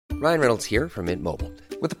Ryan Reynolds here from Mint Mobile.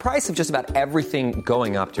 With the price of just about everything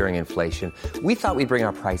going up during inflation, we thought we'd bring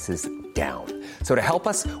our prices down. So to help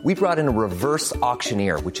us, we brought in a reverse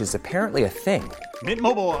auctioneer, which is apparently a thing. Mint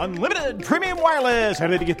Mobile Unlimited Premium Wireless. How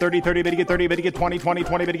to get 30, 30, bit to get 30, bit to get 20, 20,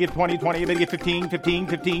 20, bit to get 20, 20, bit to get 15, 15,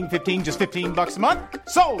 15, 15, just $15 a month?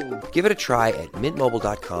 Sold! Give it a try at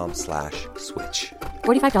mintmobile.com/switch.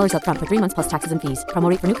 $45 up front for 3 months plus taxes and fees. Promo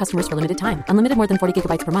rate for new customers for limited time. Unlimited more than 40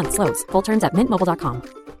 gigabytes per month. Slows full terms at mintmobile.com.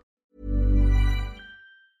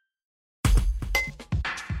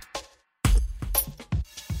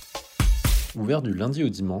 Ouvert du lundi au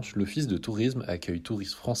dimanche, l'Office de tourisme accueille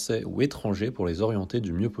touristes français ou étrangers pour les orienter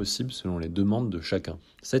du mieux possible selon les demandes de chacun.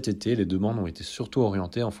 Cet été, les demandes ont été surtout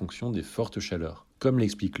orientées en fonction des fortes chaleurs. Comme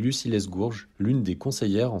l'explique Lucie Lesgourge, l'une des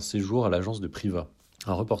conseillères en séjour à l'agence de Priva.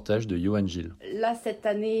 Un reportage de Johan Gilles. Là, cette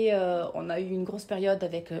année, on a eu une grosse période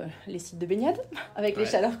avec les sites de baignade. Avec les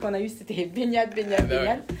chaleurs qu'on a eues, c'était baignade,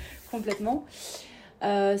 complètement.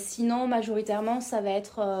 Sinon, majoritairement, ça va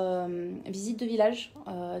être visite de village.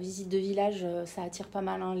 Visite de village, ça attire pas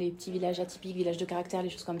mal, hein, les petits villages atypiques, villages de caractère, les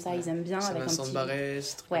choses comme ça, ils aiment bien.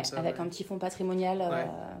 Avec un petit fond patrimonial,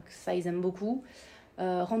 ça, ils aiment beaucoup.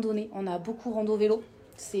 Randonnée, on a beaucoup rando vélo.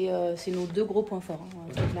 C'est nos deux gros points forts,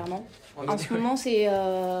 très clairement. En ce moment,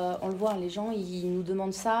 on le voit, les gens, ils nous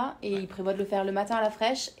demandent ça et ils prévoient de le faire le matin à la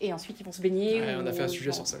fraîche et ensuite ils vont se baigner. On a fait un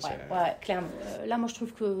sujet sur ça. Clairement. Là, moi, je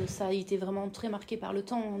trouve que ça a été vraiment très marqué par le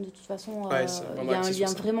temps. De toute façon, il y a un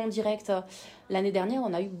lien vraiment direct. L'année dernière,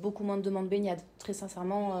 on a eu beaucoup moins de demandes de baignade. Très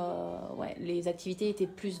sincèrement, les activités étaient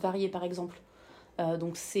plus variées, par exemple.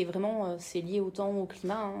 Donc, c'est vraiment lié au temps, au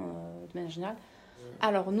climat, de manière générale.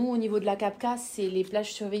 Alors, nous, au niveau de la CAPCA, c'est les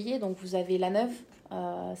plages surveillées. Donc, vous avez la Neuve,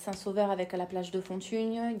 Saint-Sauveur avec la plage de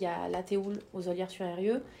Fontugne, il y a la Théoule aux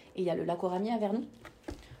Olières-sur-Eyrieux et il y a le lac Oramier à Vernou.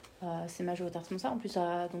 C'est majoritairement ça. En plus,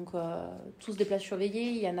 tous des plages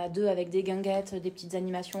surveillées. Il y en a 2 avec des guinguettes, des petites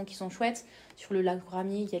animations qui sont chouettes. Sur le lac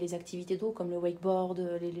Oramier, il y a les activités d'eau comme le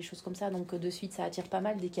wakeboard, les choses comme ça. Donc, de suite, ça attire pas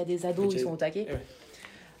mal. Dès qu'il y a des ados, ils sont au taquet.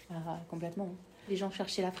 Complètement. Les gens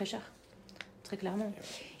cherchaient la fraîcheur, très clairement.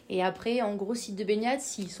 Et après, en gros, site de baignade,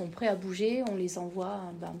 s'ils sont prêts à bouger, on les envoie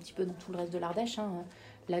un petit peu dans tout le reste de l'Ardèche.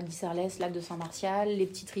 Lac d'Isserlès, lac de Saint-Martial, les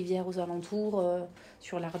petites rivières aux alentours,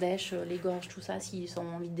 sur l'Ardèche, les gorges, tout ça, s'ils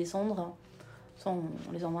ont envie de descendre. Ça,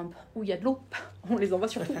 on les envoie un peu où il y a de l'eau. On les envoie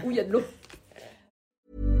surtout où il y a de l'eau.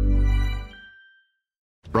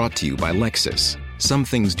 Brought to you by Lexus. Some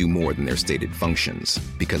things do more than their stated functions,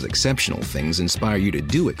 because exceptional things inspire you to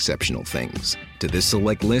do exceptional things. To this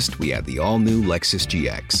select list, we add the all-new Lexus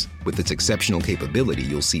GX. With its exceptional capability,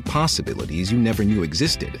 you'll see possibilities you never knew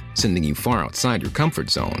existed, sending you far outside your comfort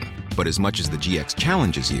zone. But as much as the GX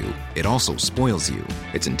challenges you, it also spoils you.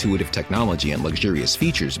 Its intuitive technology and luxurious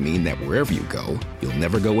features mean that wherever you go, you'll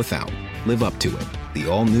never go without. Live up to it. The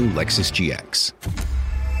all-new Lexus GX.